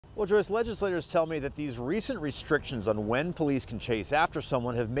Well, Joyce, legislators tell me that these recent restrictions on when police can chase after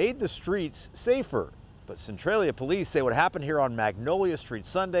someone have made the streets safer. But Centralia police say what happened here on Magnolia Street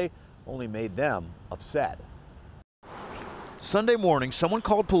Sunday only made them upset. Sunday morning, someone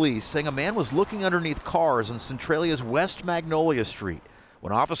called police saying a man was looking underneath cars on Centralia's West Magnolia Street.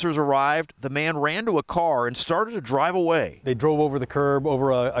 When officers arrived, the man ran to a car and started to drive away. They drove over the curb,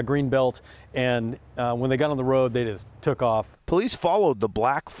 over a green belt, and when they got on the road, they just took off. Police followed the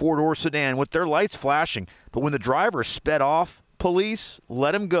black four-door sedan with their lights flashing, but when the driver sped off, police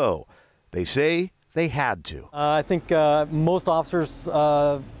let him go. They say they had to. I think most officers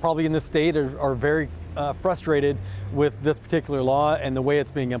probably in this state are very frustrated with this particular law and the way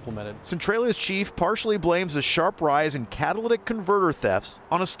it's being implemented. Centralia's chief partially blames the sharp rise in catalytic converter thefts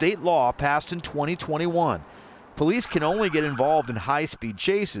on a state law passed in 2021. Police can only get involved in high-speed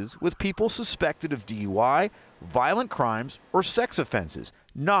chases with people suspected of DUI, violent crimes, or sex offenses,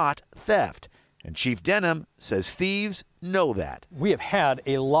 not theft. And Chief Denham says thieves know that. We have had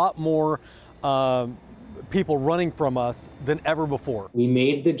a lot more people running from us than ever before. We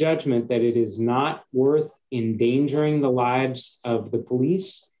made the judgment that it is not worth endangering the lives of the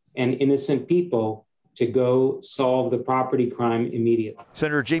police and innocent people to go solve the property crime immediately.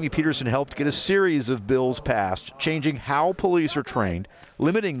 Senator Jamie Peterson helped get a series of bills passed, changing how police are trained,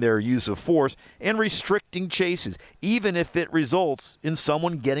 limiting their use of force, and restricting chases, even if it results in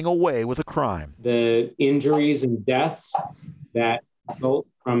someone getting away with a crime. The injuries and deaths that result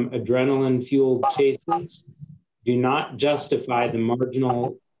from adrenaline-fueled chases do not justify the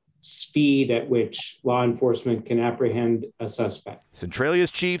marginal speed at which law enforcement can apprehend a suspect.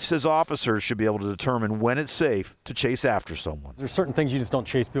 Centralia's chief says officers should be able to determine when it's safe to chase after someone. There's certain things you just don't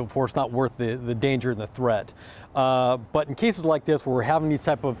chase people for. It's not worth the danger and the threat. But in cases like this, where we're having these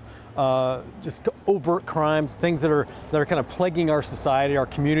type of just overt crimes, things that are kind of plaguing our society, our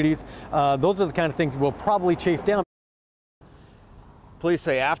communities, those are the kind of things we'll probably chase down. Police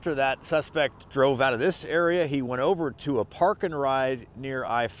say after that suspect drove out of this area, he went over to a park and ride near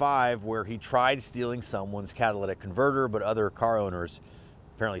I-5 where he tried stealing someone's catalytic converter, but other car owners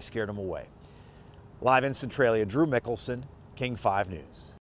apparently scared him away. Live in Centralia, Drew Mickelson, King 5 News.